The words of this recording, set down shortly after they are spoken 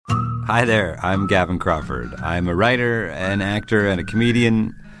Hi there, I'm Gavin Crawford. I'm a writer, an actor, and a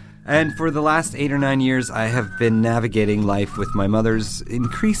comedian. And for the last 8 or 9 years, I have been navigating life with my mother's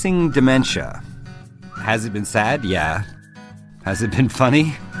increasing dementia. Has it been sad? Yeah. Has it been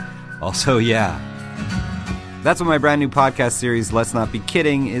funny? Also, yeah. That's what my brand new podcast series, Let's Not Be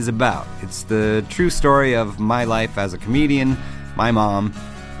Kidding, is about. It's the true story of my life as a comedian, my mom,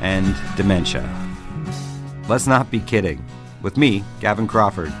 and dementia. Let's Not Be Kidding. With me, Gavin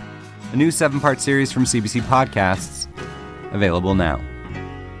Crawford. A new 7-part series from CBC Podcasts, available now.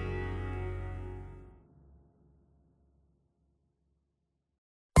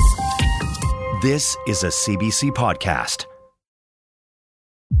 This is a CBC podcast.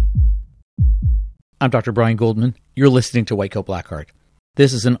 I'm Dr. Brian Goldman. You're listening to White Coat Black Heart.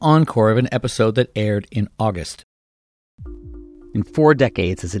 This is an encore of an episode that aired in August. In 4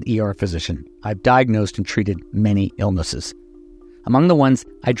 decades as an ER physician, I've diagnosed and treated many illnesses. Among the ones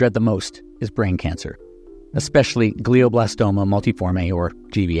I dread the most is brain cancer, especially glioblastoma multiforme, or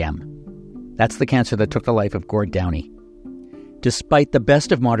GBM. That's the cancer that took the life of Gord Downey. Despite the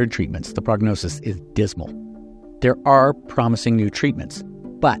best of modern treatments, the prognosis is dismal. There are promising new treatments,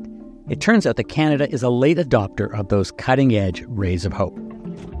 but it turns out that Canada is a late adopter of those cutting-edge rays of hope.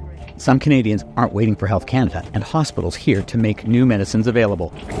 Some Canadians aren't waiting for Health Canada and hospitals here to make new medicines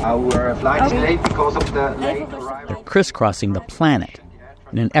available. Our flight is late because of the late arrival. They're crisscrossing the planet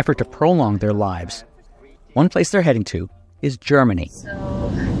in an effort to prolong their lives. One place they're heading to is Germany. So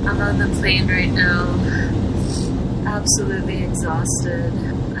I'm on the plane right now, absolutely exhausted.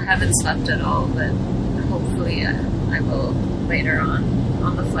 I haven't slept at all, but hopefully I will later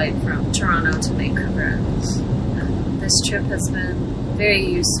on the flight from Toronto to Vancouver. This trip has been very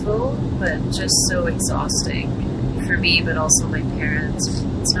useful, but just so exhausting for me, but also my parents.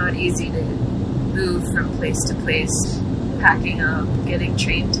 It's not easy to move from place to place, packing up, getting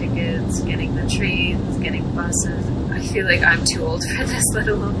train tickets, getting the trains, getting buses. I feel like I'm too old for this, let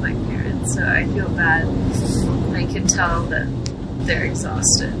alone my parents, so I feel bad. I can tell that they're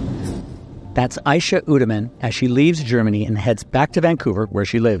exhausted. That's Aisha Uduman as she leaves Germany and heads back to Vancouver, where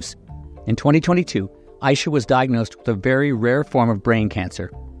she lives. In 2022, Aisha was diagnosed with a very rare form of brain cancer.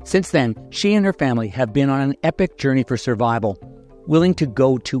 Since then, she and her family have been on an epic journey for survival, willing to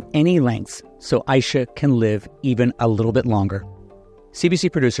go to any lengths so Aisha can live even a little bit longer.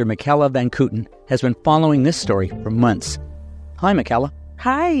 CBC producer Michaela Van Kooten has been following this story for months. Hi, Michaela.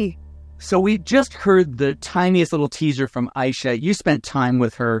 Hi. So we just heard the tiniest little teaser from Aisha. You spent time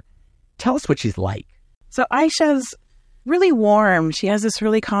with her. Tell us what she's like. So Aisha's really warm. She has this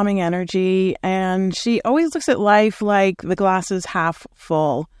really calming energy, and she always looks at life like the glass is half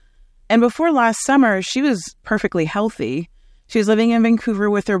full. And before last summer, she was perfectly healthy. She was living in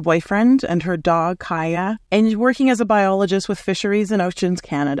Vancouver with her boyfriend and her dog, Kaya, and working as a biologist with Fisheries and Oceans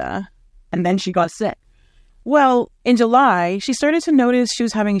Canada. And then she got sick. Well, in July, she started to notice she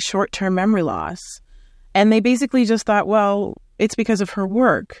was having short-term memory loss. And they basically just thought, well, it's because of her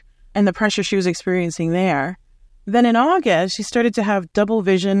work and the pressure she was experiencing there. Then in August, she started to have double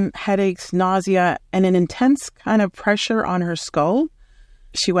vision, headaches, nausea, and an intense kind of pressure on her skull.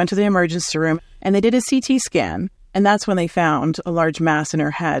 She went to the emergency room and they did a CT scan, and that's when they found a large mass in her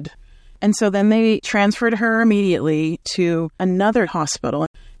head. And so then they transferred her immediately to another hospital,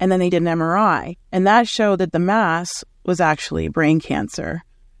 and then they did an MRI, and that showed that the mass was actually brain cancer.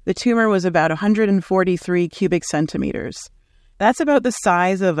 The tumor was about 143 cubic centimeters. That's about the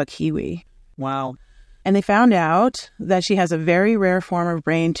size of a kiwi. Wow. And they found out that she has a very rare form of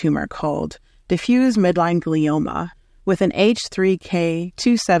brain tumor called diffuse midline glioma with an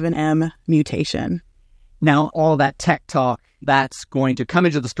H3K27M mutation. Now, all that tech talk, that's going to come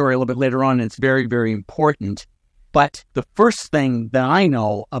into the story a little bit later on, and it's very, very important. But the first thing that I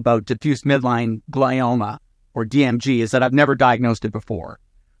know about diffuse midline glioma, or DMG, is that I've never diagnosed it before.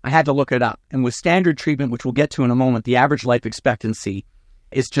 I had to look it up. And with standard treatment, which we'll get to in a moment, the average life expectancy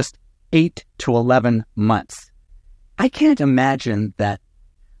is just 8 to 11 months. I can't imagine that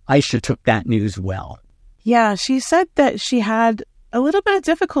Aisha took that news well. Yeah, she said that she had a little bit of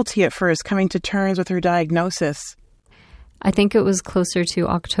difficulty at first coming to terms with her diagnosis. I think it was closer to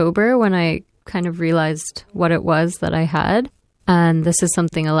October when I kind of realized what it was that I had. And this is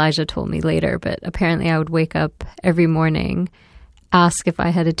something Elijah told me later, but apparently I would wake up every morning, ask if I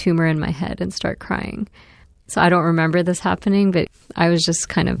had a tumor in my head, and start crying. So I don't remember this happening, but I was just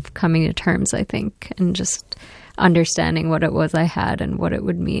kind of coming to terms, I think, and just understanding what it was I had and what it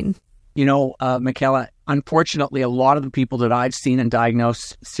would mean. You know, Michaela, unfortunately, a lot of the people that I've seen and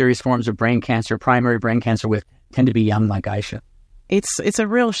diagnosed serious forms of brain cancer, primary brain cancer with, tend to be young like Aisha. It's a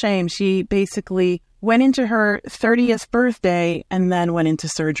real shame. She basically went into her 30th birthday and then went into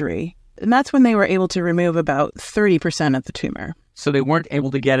surgery. And that's when they were able to remove about 30% of the tumor. So they weren't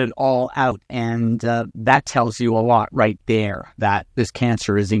able to get it all out. And that tells you a lot right there, that this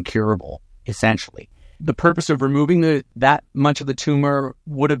cancer is incurable, essentially. The purpose of removing that much of the tumor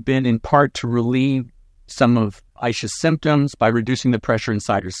would have been in part to relieve some of Aisha's symptoms by reducing the pressure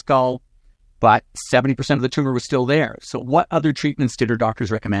inside her skull. But 70% of the tumor was still there. So what other treatments did her doctors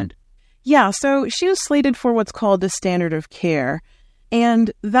recommend? Yeah, so she was slated for what's called the standard of care.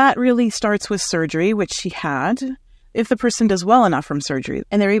 And that really starts with surgery, which she had. If the person does well enough from surgery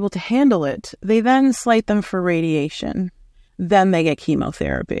and they're able to handle it, they then slate them for radiation. Then they get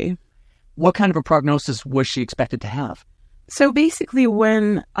chemotherapy. What kind of a prognosis was she expected to have? So basically,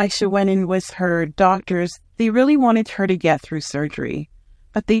 when Aisha went in with her doctors, they really wanted her to get through surgery.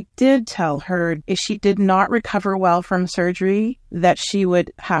 But they did tell her if she did not recover well from surgery, that she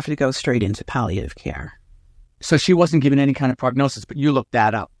would have to go straight into palliative care. So she wasn't given any kind of prognosis, but you looked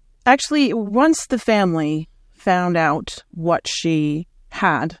that up. Actually, once the family found out what she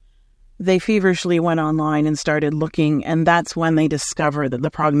had, they feverishly went online and started looking, and that's when they discovered that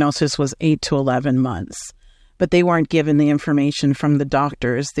the prognosis was 8 to 11 months. But they weren't given the information from the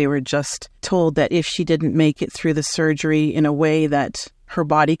doctors. They were just told that if she didn't make it through the surgery in a way that her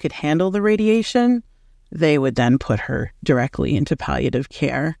body could handle the radiation, they would then put her directly into palliative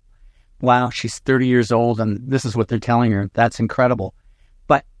care. Wow, she's 30 years old, and this is what they're telling her. That's incredible.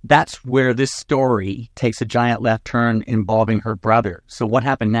 But that's where this story takes a giant left turn involving her brother. So what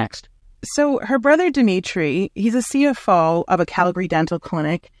happened next? So her brother Dimitri, he's a CFO of a Calgary dental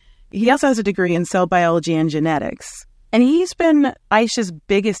clinic. He also has a degree in cell biology and genetics. And he's been Aisha's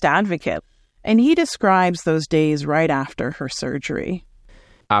biggest advocate. And he describes those days right after her surgery.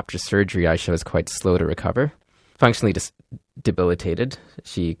 After surgery, Aisha was quite slow to recover, functionally debilitated.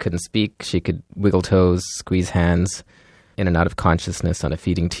 She couldn't speak. She could wiggle toes, squeeze hands, in and out of consciousness on a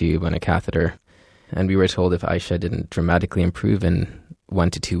feeding tube, on a catheter. And we were told if Aisha didn't dramatically improve in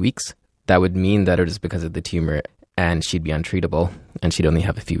 1 to 2 weeks, that would mean that it was because of the tumor and she'd be untreatable and she'd only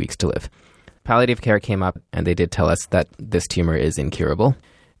have a few weeks to live. Palliative care came up and they did tell us that this tumor is incurable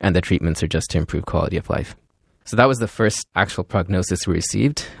and the treatments are just to improve quality of life. So that was the first actual prognosis we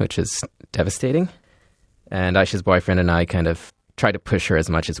received, which is devastating. And Aisha's boyfriend and I kind of tried to push her as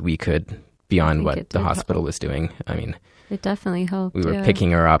much as we could beyond what the hospital was doing. I mean, it definitely helped. We were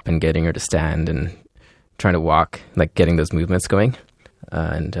picking her up and getting her to stand and trying to walk, like getting those movements going.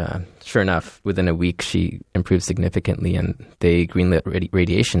 And sure enough, within a week, she improved significantly and they greenlit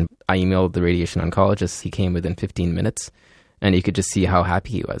radiation. I emailed the radiation oncologist. He came within 15 minutes and you could just see how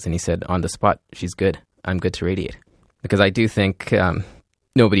happy he was. And he said, on the spot, she's good. I'm good to radiate. Because I do think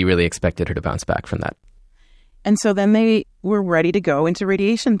nobody really expected her to bounce back from that. And so then they were ready to go into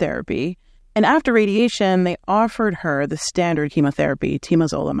radiation therapy. And after radiation, they offered her the standard chemotherapy,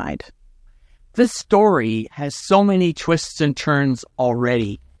 temozolomide. This story has so many twists and turns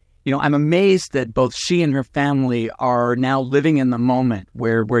already. You know, I'm amazed that both she and her family are now living in the moment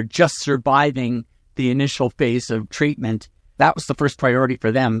where we're just surviving the initial phase of treatment. That was the first priority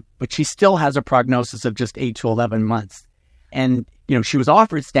for them, but she still has a prognosis of just 8 to 11 months. And, you know, she was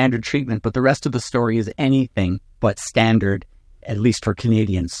offered standard treatment, but the rest of the story is anything but standard, at least for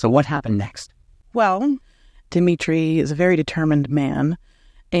Canadians. So what happened next? Well, Dimitri is a very determined man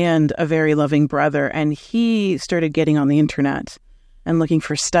and a very loving brother, and he started getting on the internet and looking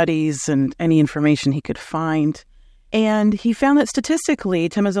for studies and any information he could find. And he found that statistically,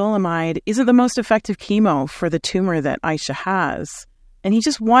 temozolomide isn't the most effective chemo for the tumor that Aisha has. And he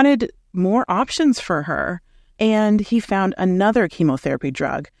just wanted more options for her. And he found another chemotherapy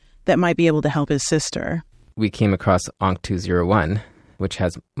drug that might be able to help his sister. We came across ONC201, which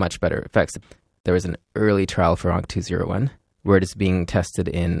has much better effects. There was an early trial for ONC201 where it is being tested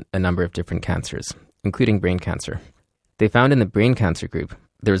in a number of different cancers, including brain cancer. They found in the brain cancer group,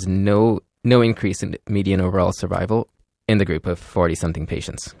 there was no increase in median overall survival in the group of 40-something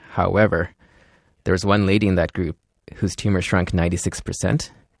patients. However, there was one lady in that group whose tumor shrunk 96%,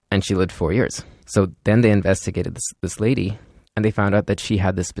 and she lived 4 years. So then they investigated this lady, and they found out that she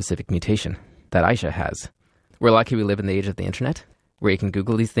had this specific mutation that Aisha has. We're lucky we live in the age of the internet, where you can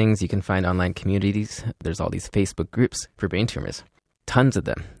Google these things, you can find online communities. There's all these Facebook groups for brain tumors, tons of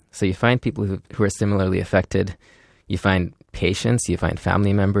them. So you find people who are similarly affected, you find patients, you find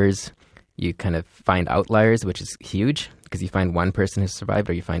family members, you kind of find outliers, which is huge, because you find one person who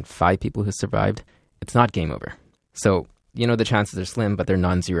survived or you find 5 people who survived. It's not game over. So, you know, the chances are slim, but they're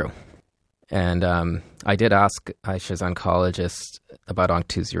non-zero. And I did ask Aisha's oncologist about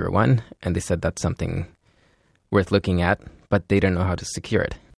ONC201, and they said that's something worth looking at, but they don't know how to secure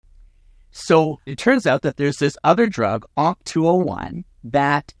it. So it turns out that there's this other drug, ONC201,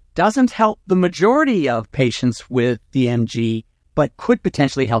 that doesn't help the majority of patients with DMG, but could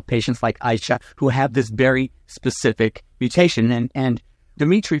potentially help patients like Aisha who have this very specific mutation. And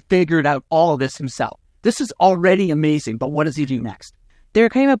Dimitri figured out all of this himself. This is already amazing, but what does he do next? There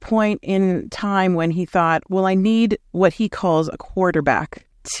came a point in time when he thought, well, I need what he calls a quarterback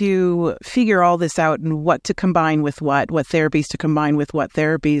to figure all this out and what to combine with what therapies to combine with what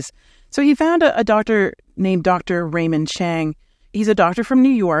therapies. So he found a doctor named Dr. Raymond Chang. He's a doctor from New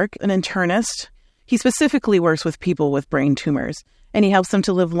York, an internist. He specifically works with people with brain tumors, and he helps them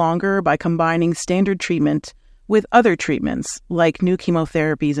to live longer by combining standard treatment with other treatments like new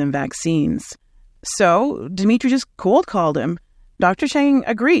chemotherapies and vaccines. So Dimitri just cold called him. Dr. Chang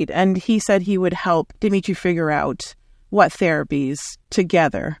agreed, and he said he would help Dimitri figure out what therapies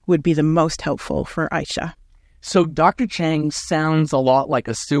together would be the most helpful for Aisha. So Dr. Chang sounds a lot like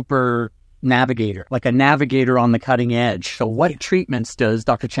a super navigator, like a navigator on the cutting edge. So what treatments does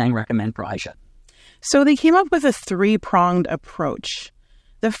Dr. Chang recommend for Aisha? So they came up with a three-pronged approach.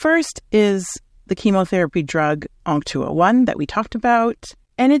 The first is the chemotherapy drug ONC201 that we talked about,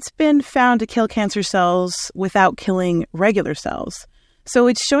 and it's been found to kill cancer cells without killing regular cells. So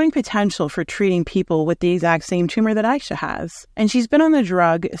it's showing potential for treating people with the exact same tumor that Aisha has. And she's been on the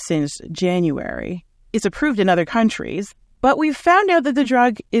drug since January. It's approved in other countries, but we've found out that the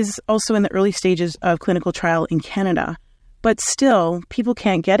drug is also in the early stages of clinical trial in Canada. But still, people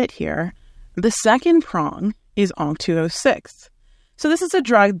can't get it here. The second prong is ONC206. So this is a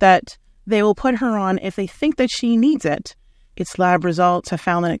drug that they will put her on if they think that she needs it. Its lab results have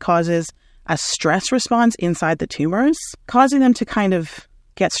found that it causes a stress response inside the tumors, causing them to kind of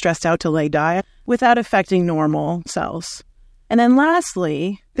get stressed out to lay die without affecting normal cells. And then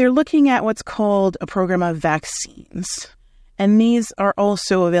lastly, they're looking at what's called a program of vaccines. And these are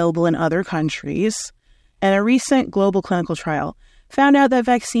also available in other countries. And a recent global clinical trial found out that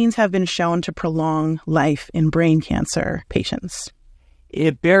vaccines have been shown to prolong life in brain cancer patients.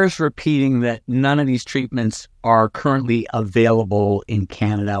 It bears repeating that none of these treatments are currently available in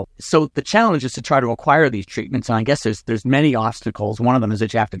Canada. So the challenge is to try to acquire these treatments. And I guess there's many obstacles. One of them is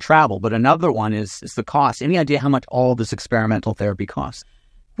that you have to travel, but another one is the cost. Any idea how much all this experimental therapy costs?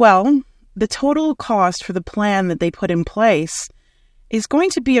 Well, the total cost for the plan that they put in place is going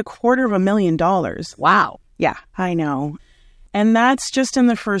to be $250,000. Wow. Yeah, I know. And that's just in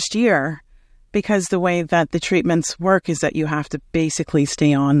the first year, because the way that the treatments work is that you have to basically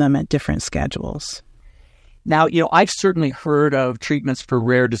stay on them at different schedules. Now, I've certainly heard of treatments for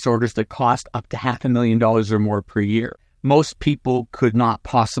rare disorders that cost up to $500,000 or more per year. Most people could not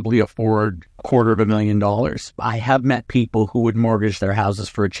possibly afford $250,000. I have met people who would mortgage their houses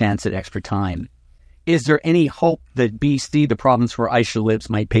for a chance at extra time. Is there any hope that BC, the province where Aisha lives,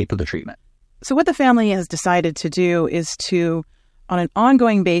 might pay for the treatment? So what the family has decided to do is to, on an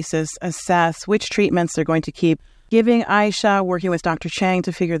ongoing basis, assess which treatments they're going to keep, giving Aisha, working with Dr. Chang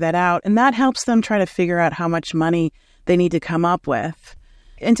to figure that out. And that helps them try to figure out how much money they need to come up with.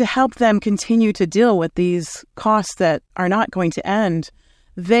 And to help them continue to deal with these costs that are not going to end,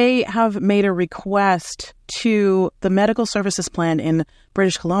 they have made a request to the Medical Services Plan in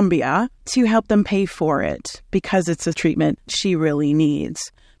British Columbia to help them pay for it because it's a treatment she really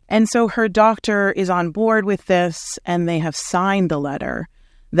needs. And so her doctor is on board with this, and they have signed the letter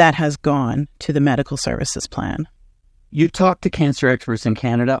that has gone to the Medical Services Plan. You talked to cancer experts in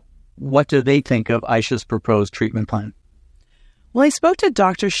Canada. What do they think of Aisha's proposed treatment plan? Well, I spoke to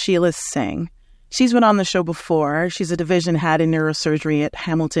Dr. Sheila Singh. She's been on the show before. She's a division head in neurosurgery at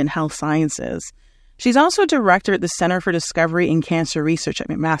Hamilton Health Sciences. She's also director at the Center for Discovery in Cancer Research at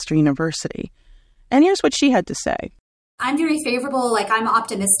McMaster University. And here's what she had to say. I'm very favorable, I'm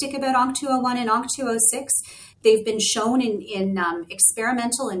optimistic about ONC201 and ONC206. They've been shown in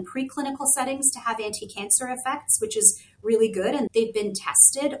experimental and preclinical settings to have anti-cancer effects, which is really good. And they've been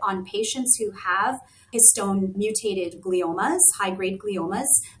tested on patients who have histone-mutated gliomas, high-grade gliomas,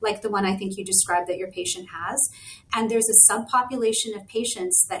 like the one I think you described that your patient has. And there's a subpopulation of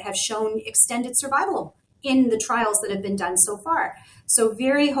patients that have shown extended survival in the trials that have been done so far. So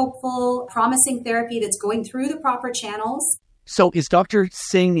very hopeful, promising therapy that's going through the proper channels. So is Dr.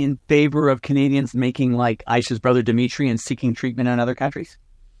 Singh in favor of Canadians making like Aisha's brother Dimitri and seeking treatment in other countries?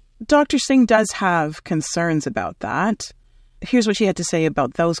 Dr. Singh does have concerns about that. Here's what she had to say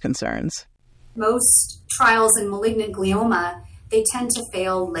about those concerns. Most trials in malignant glioma, they tend to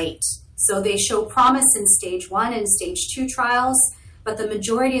fail late. So they show promise in stage 1 and stage 2 trials, but the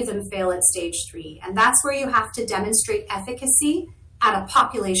majority of them fail at stage 3. And that's where you have to demonstrate efficacy at a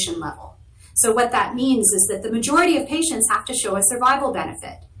population level. So what that means is that the majority of patients have to show a survival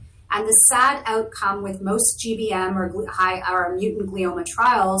benefit. And the sad outcome with most GBM or mutant glioma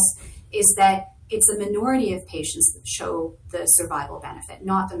trials is that it's a minority of patients that show the survival benefit,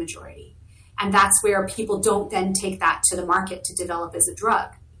 not the majority. And that's where people don't then take that to the market to develop as a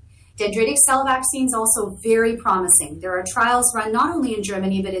drug. Dendritic cell vaccines also very promising. There are trials run not only in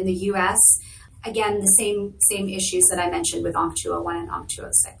Germany, but in the US. Again, the same issues that I mentioned with ONC201 and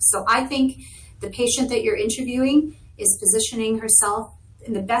ONC206. So I think the patient that you're interviewing is positioning herself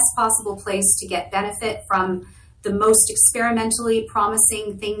in the best possible place to get benefit from the most experimentally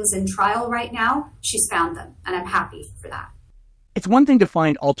promising things in trial right now. She's found them, and I'm happy for that. It's one thing to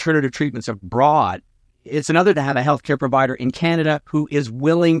find alternative treatments abroad. It's another to have a healthcare provider in Canada who is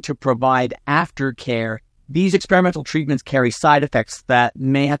willing to provide aftercare. These experimental treatments carry side effects that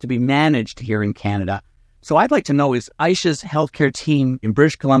may have to be managed here in Canada. So I'd like to know, is Aisha's healthcare team in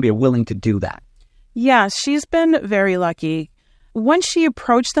British Columbia willing to do that? Yes, she's been very lucky. Once she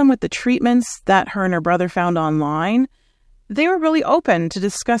approached them with the treatments that her and her brother found online, they were really open to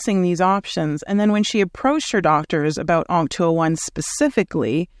discussing these options. And then when she approached her doctors about ONC201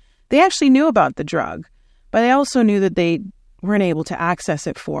 specifically, they actually knew about the drug, but they also knew that they weren't able to access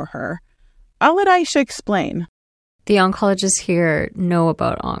it for her. I'll let Aisha explain. The oncologists here know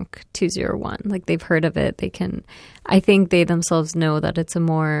about ONC201. Like, they've heard of it. I think they themselves know that it's a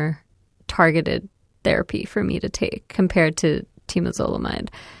more targeted therapy for me to take compared to temozolomide.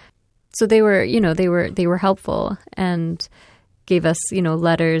 So they were helpful and gave us,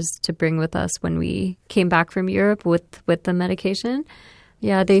 letters to bring with us when we came back from Europe with the medication.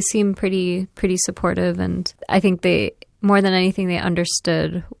 Yeah, they seem pretty supportive, and I think they, more than anything, they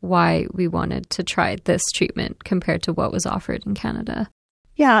understood why we wanted to try this treatment compared to what was offered in Canada.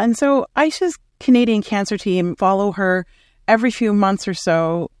 Yeah, and so Aisha's Canadian cancer team follow her every few months or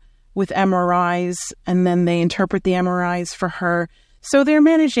so with MRIs, and then they interpret the MRIs for her. So they're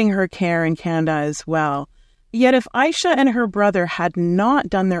managing her care in Canada as well. Yet if Aisha and her brother had not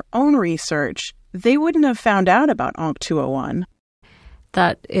done their own research, they wouldn't have found out about ONC201.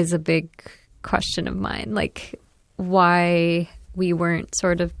 That is a big question of mine, like why we weren't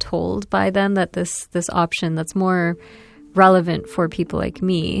sort of told by them that this option that's more relevant for people like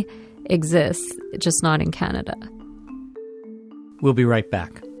me exists, just not in Canada. We'll be right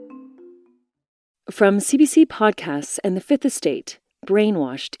back. From CBC Podcasts and The Fifth Estate,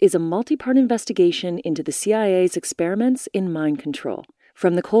 Brainwashed is a multi-part investigation into the CIA's experiments in mind control.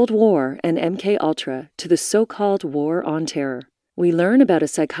 From the Cold War and MKUltra to the so-called War on Terror. We learn about a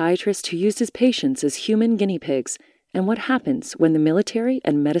psychiatrist who used his patients as human guinea pigs and what happens when the military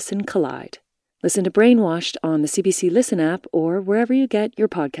and medicine collide. Listen to Brainwashed on the CBC Listen app or wherever you get your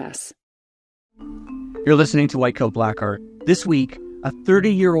podcasts. You're listening to White Coat Black Art. This week, a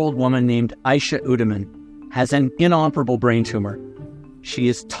 30-year-old woman named Aisha Uduman has an inoperable brain tumor. She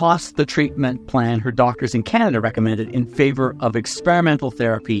has tossed the treatment plan her doctors in Canada recommended in favor of experimental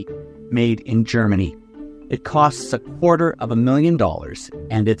therapy made in Germany. It costs $250,000,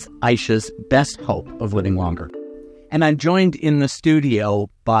 and it's Aisha's best hope of living longer. And I'm joined in the studio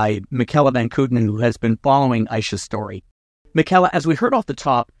by Michaela Van Kootenen, who has been following Aisha's story. Michaela, as we heard off the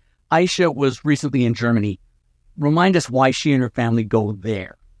top, Aisha was recently in Germany. Remind us why she and her family go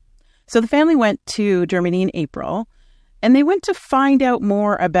there. So the family went to Germany in April, and they went to find out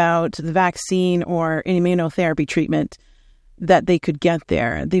more about the vaccine or immunotherapy treatment that they could get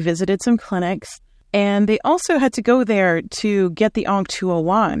there. They visited some clinics, and they also had to go there to get the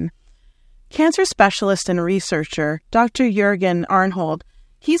ONC201. Cancer specialist and researcher Dr. Jürgen Arnhold,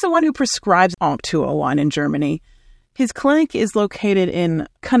 he's the one who prescribes ONC201 in Germany. His clinic is located in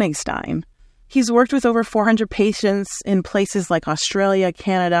Königstein. He's worked with over 400 patients in places like Australia,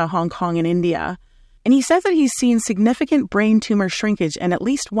 Canada, Hong Kong, and India. And he says that he's seen significant brain tumor shrinkage in at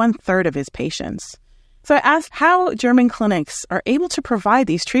least 1/3 of his patients. So I asked how German clinics are able to provide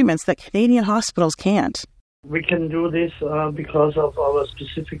these treatments that Canadian hospitals can't. We can do this because of our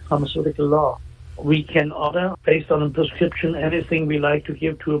specific pharmaceutical law. We can order, based on a prescription, anything we like to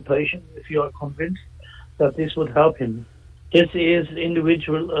give to a patient if you are convinced that this would help him. This is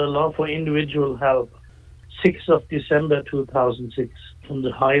individual law for individual help. 6th of December 2006, from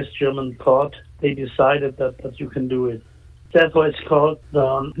the highest German court, they decided that you can do it. Therefore, it's called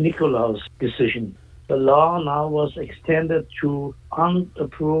the Nikolaus decision. The law now was extended to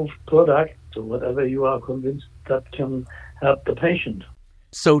unapproved products, so whatever you are convinced that can help the patient.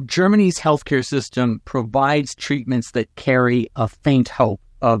 So Germany's healthcare system provides treatments that carry a faint hope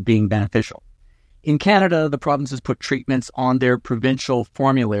of being beneficial. In Canada, the provinces put treatments on their provincial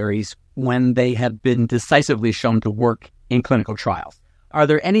formularies when they have been decisively shown to work in clinical trials. Are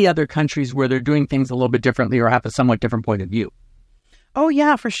there any other countries where they're doing things a little bit differently or have a somewhat different point of view? Oh,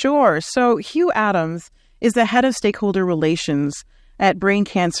 yeah, for sure. So Hugh Adams is the head of stakeholder relations at Brain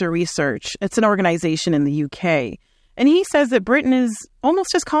Cancer Research. It's an organization in the UK. And he says that Britain is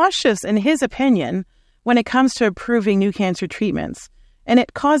almost as cautious, in his opinion, when it comes to approving new cancer treatments. And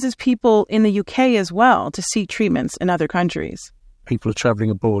it causes people in the UK as well to seek treatments in other countries. People are travelling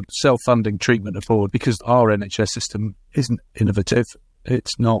abroad, self-funding treatment abroad, because our NHS system isn't innovative.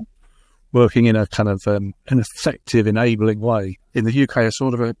 It's not working in a kind of an effective, enabling way. In the UK, it's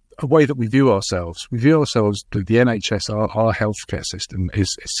sort of a way that we view ourselves. We view ourselves, the NHS, our healthcare system,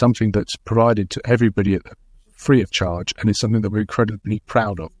 is something that's provided to everybody free of charge, and it's something that we're incredibly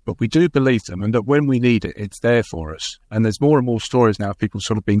proud of. But we do believe them, and that when we need it, it's there for us. And there's more and more stories now of people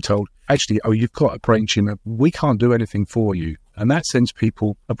sort of being told, actually, oh, you've got a brain tumour, we can't do anything for you. And that sends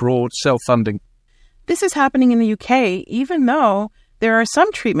people abroad, self-funding. This is happening in the UK, even though there are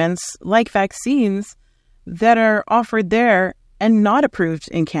some treatments, like vaccines, that are offered there and not approved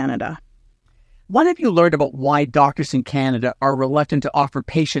in Canada. What have you learned about why doctors in Canada are reluctant to offer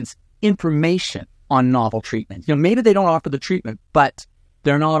patients information on novel treatments? Maybe they don't offer the treatment, but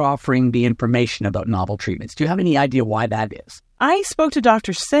they're not offering the information about novel treatments. Do you have any idea why that is? I spoke to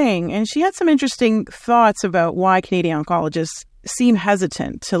Dr. Singh, and she had some interesting thoughts about why Canadian oncologists seem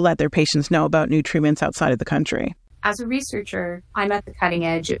hesitant to let their patients know about new treatments outside of the country. As a researcher, I'm at the cutting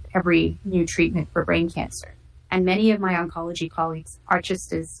edge of every new treatment for brain cancer. And many of my oncology colleagues are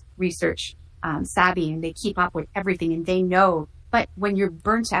just as research savvy, and they keep up with everything and they know. But when you're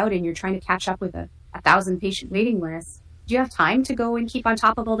burnt out and you're trying to catch up with a 1,000-patient waiting list, do you have time to go and keep on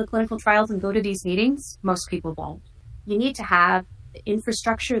top of all the clinical trials and go to these meetings? Most people won't. You need to have the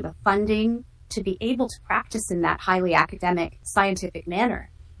infrastructure, the funding to be able to practice in that highly academic, scientific manner.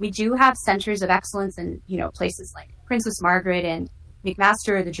 We do have centers of excellence in, places like Princess Margaret and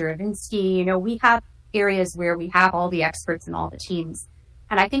McMaster, the Juravinsky. We have areas where we have all the experts and all the teams.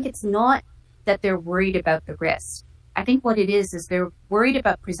 And I think it's not that they're worried about the risk. I think what it is they're worried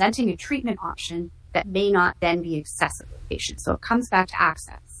about presenting a treatment option that may not then be accessible to patients. So it comes back to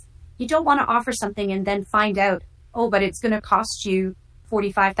access. You don't want to offer something and then find out, but it's going to cost you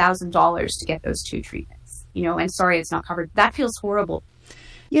 $45,000 to get those 2 treatments, and sorry, it's not covered. That feels horrible.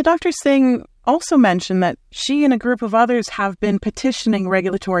 Yeah, Dr. Singh also mentioned that she and a group of others have been petitioning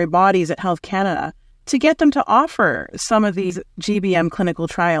regulatory bodies at Health Canada to get them to offer some of these GBM clinical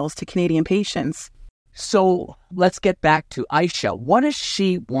trials to Canadian patients. So let's get back to Aisha. What does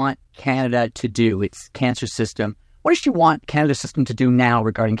she want Canada to do, its cancer system? What does she want Canada's system to do now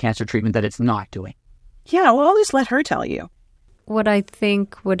regarding cancer treatment that it's not doing? Yeah, well, I'll just let her tell you. What I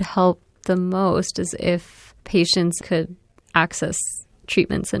think would help the most is if patients could access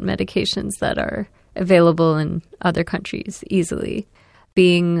treatments and medications that are available in other countries easily.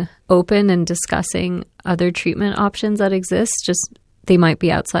 Being open and discussing other treatment options that exist, just they might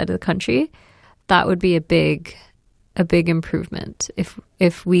be outside of the country. That would be a big improvement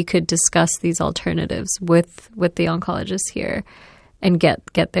if we could discuss these alternatives with the oncologists here and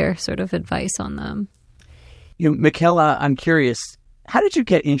get their sort of advice on them. Michaela, I'm curious, how did you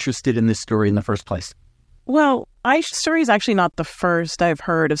get interested in this story in the first place? Well, Aisha's story is actually not the first I've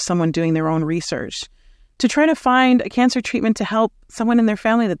heard of someone doing their own research to try to find a cancer treatment to help someone in their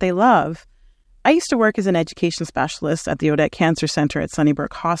family that they love. I used to work as an education specialist at the Odette Cancer Centre at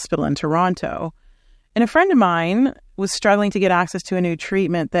Sunnybrook Hospital in Toronto. And a friend of mine was struggling to get access to a new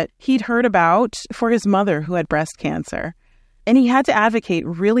treatment that he'd heard about for his mother who had breast cancer. And he had to advocate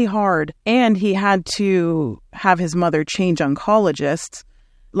really hard, and he had to have his mother change oncologists.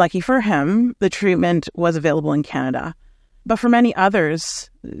 Lucky for him, the treatment was available in Canada. But for many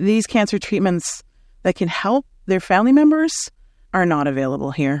others, these cancer treatments that can help their family members are not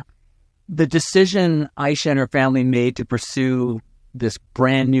available here. The decision Aisha and her family made to pursue this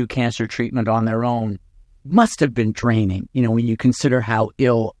brand new cancer treatment on their own must have been draining, when you consider how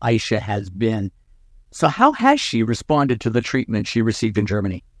ill Aisha has been. So how has she responded to the treatment she received in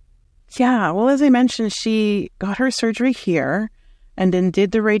Germany? Yeah, well, as I mentioned, she got her surgery here and then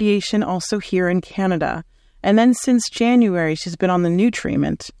did the radiation also here in Canada. And then since January, she's been on the new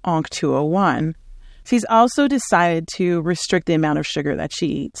treatment, ONC201. She's also decided to restrict the amount of sugar that she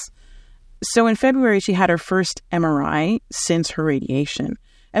eats. So in February, she had her first MRI since her radiation.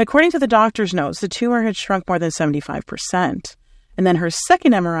 And according to the doctor's notes, the tumor had shrunk more than 75%. And then her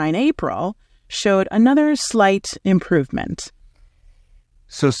second MRI in April showed another slight improvement.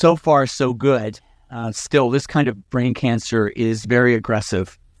 So far, so good. Still, this kind of brain cancer is very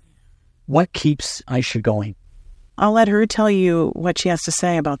aggressive. What keeps Aisha going? I'll let her tell you what she has to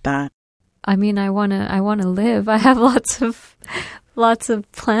say about that. I mean, I want to live. I have lots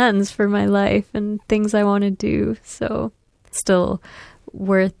of plans for my life and things I want to do. So still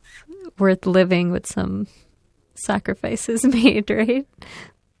worth living with some sacrifices made, right?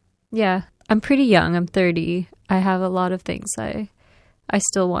 Yeah, I'm pretty young. I'm 30. I have a lot of things I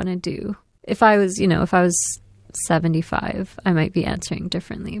still want to do. If I was 75, I might be answering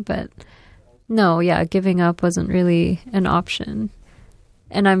differently, but no, yeah, giving up wasn't really an option.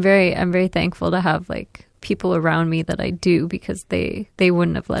 And I'm very thankful to have like people around me that I do, because they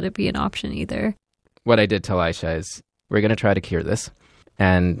wouldn't have let it be an option either. What I did tell Aisha is we're going to try to cure this.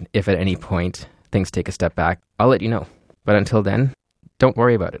 And if at any point things take a step back, I'll let you know. But until then, don't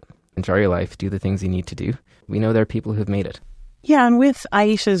worry about it. Enjoy your life. Do the things you need to do. We know there are people who've made it. Yeah, and with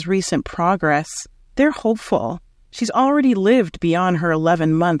Aisha's recent progress, they're hopeful. She's already lived beyond her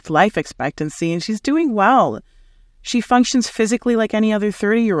 11-month life expectancy, and she's doing well. She functions physically like any other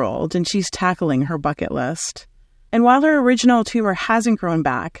 30-year-old, and she's tackling her bucket list. And while her original tumor hasn't grown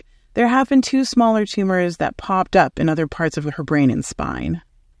back, there have been 2 smaller tumors that popped up in other parts of her brain and spine.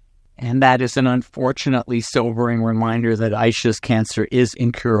 And that is an unfortunately sobering reminder that Aisha's cancer is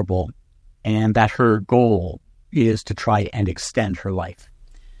incurable and that her goal is to try and extend her life.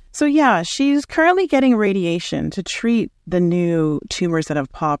 So yeah, she's currently getting radiation to treat the new tumors that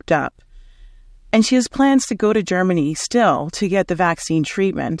have popped up. And she has plans to go to Germany still to get the vaccine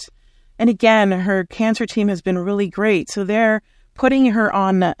treatment. And again, her cancer team has been really great. So they're putting her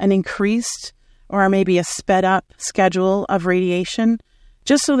on an increased or maybe a sped up schedule of radiation,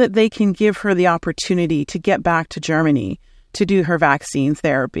 just so that they can give her the opportunity to get back to Germany to do her vaccine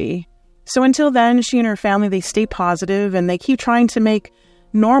therapy. So until then, she and her family, they stay positive and they keep trying to make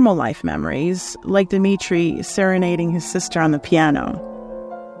normal life memories, like Dimitri serenading his sister on the piano.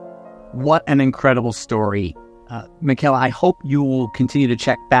 What an incredible story. Michaela, I hope you will continue to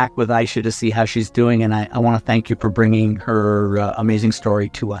check back with Aisha to see how she's doing, and I want to thank you for bringing her amazing story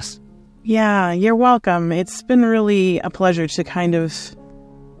to us. Yeah, you're welcome. It's been really a pleasure to kind of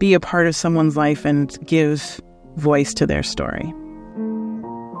be a part of someone's life and give voice to their story.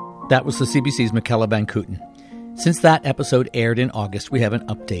 That was the CBC's Michaela Van Kooten. Since that episode aired in August, we have an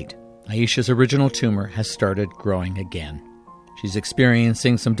update. Aisha's original tumor has started growing again. She's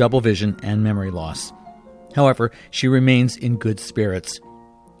experiencing some double vision and memory loss. However, she remains in good spirits.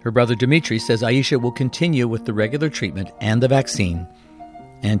 Her brother Dimitri says Aisha will continue with the regular treatment and the vaccine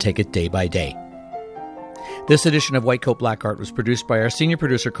and take it day by day. This edition of White Coat Black Art was produced by our senior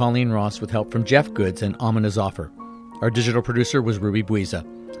producer Colleen Ross with help from Jeff Goods and Amina Zoffer. Our digital producer was Ruby Buiza.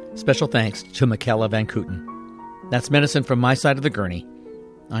 Special thanks to Michaela Van Kooten. That's medicine from my side of the gurney.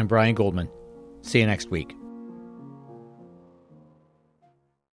 I'm Brian Goldman. See you next week.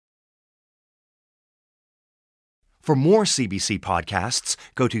 For more CBC podcasts,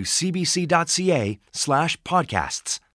 go to cbc.ca/podcasts.